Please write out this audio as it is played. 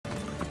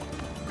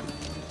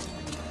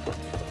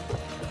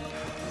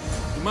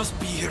must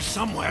be here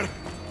somewhere.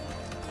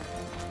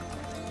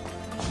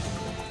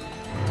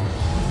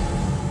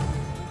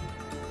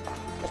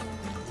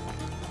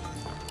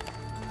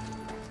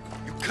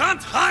 You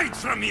can't hide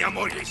from me,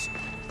 Amorges!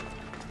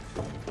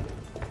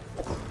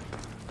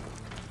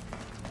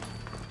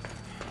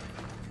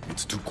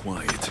 It's too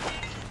quiet.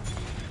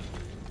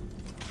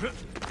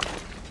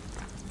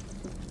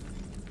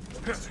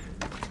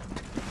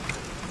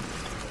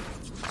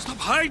 Stop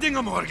hiding,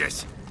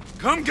 Amorges!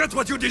 Come get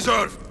what you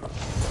deserve!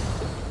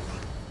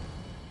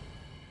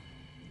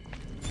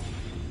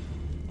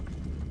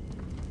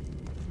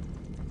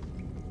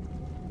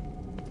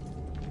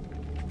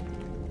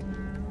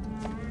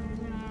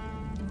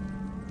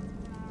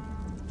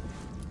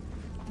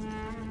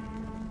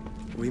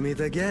 We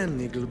meet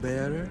again, Eagle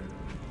Bearer.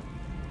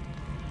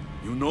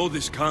 You know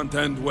this can't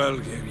end well,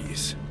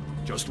 Gergis.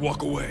 Just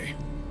walk away.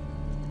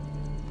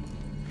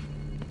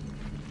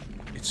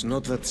 It's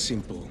not that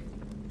simple.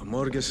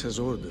 Amorges has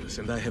orders,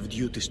 and I have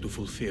duties to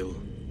fulfill.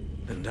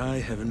 And I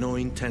have no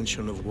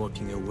intention of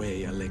walking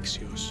away,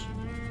 Alexios.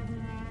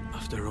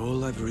 After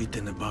all I've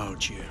written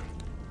about you,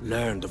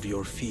 learned of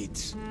your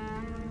feats,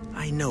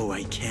 I know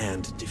I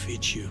can't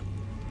defeat you.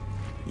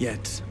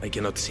 Yet, I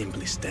cannot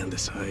simply stand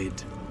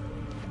aside.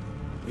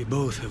 We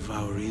both have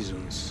our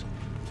reasons.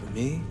 For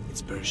me,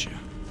 it's Persia.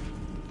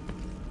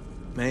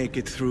 Make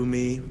it through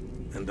me,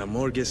 and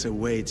Amorges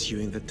awaits you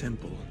in the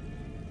temple.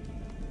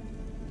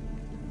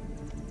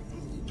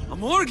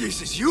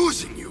 Amorges is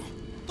using you!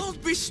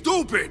 Don't be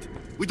stupid!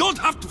 We don't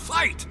have to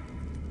fight!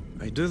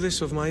 I do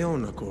this of my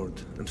own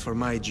accord, and for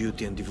my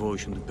duty and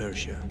devotion to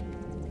Persia.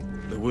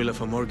 The will of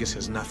Amorges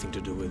has nothing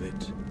to do with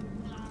it.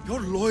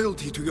 Your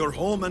loyalty to your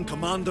home and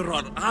commander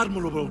are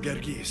admirable,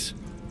 Gergis.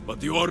 But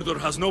the Order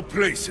has no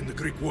place in the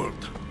Greek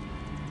world.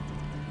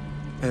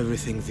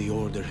 Everything the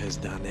Order has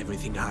done,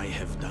 everything I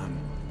have done,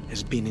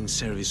 has been in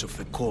service of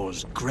a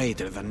cause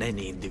greater than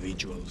any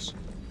individual's.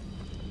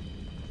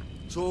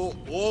 So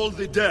all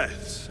the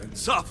deaths and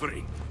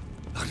suffering,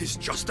 that is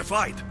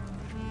justified?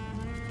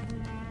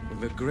 For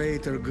the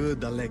greater good,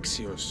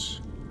 Alexios.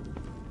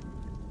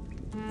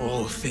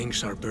 All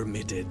things are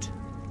permitted.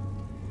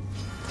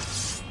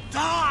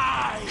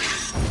 Die!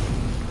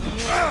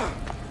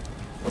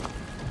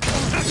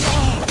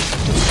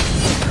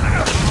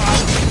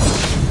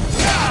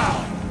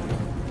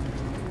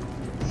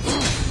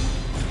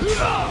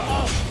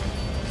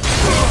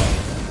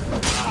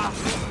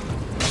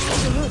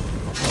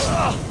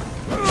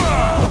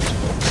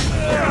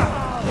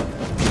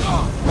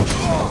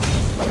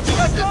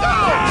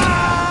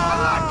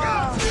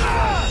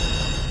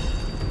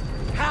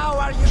 How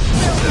are you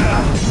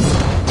feeling?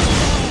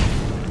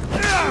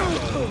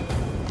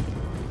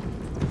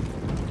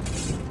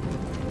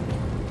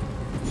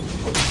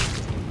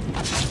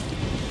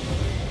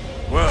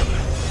 Well,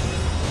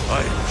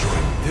 I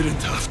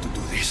didn't have to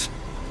do this.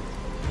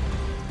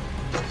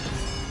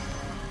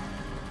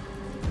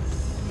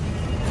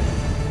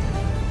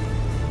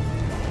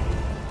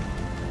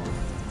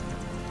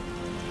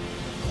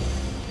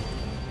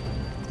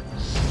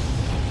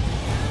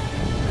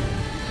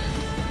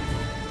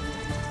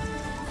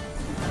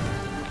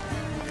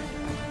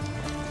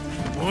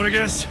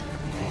 Amorges,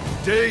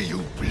 today you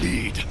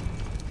bleed.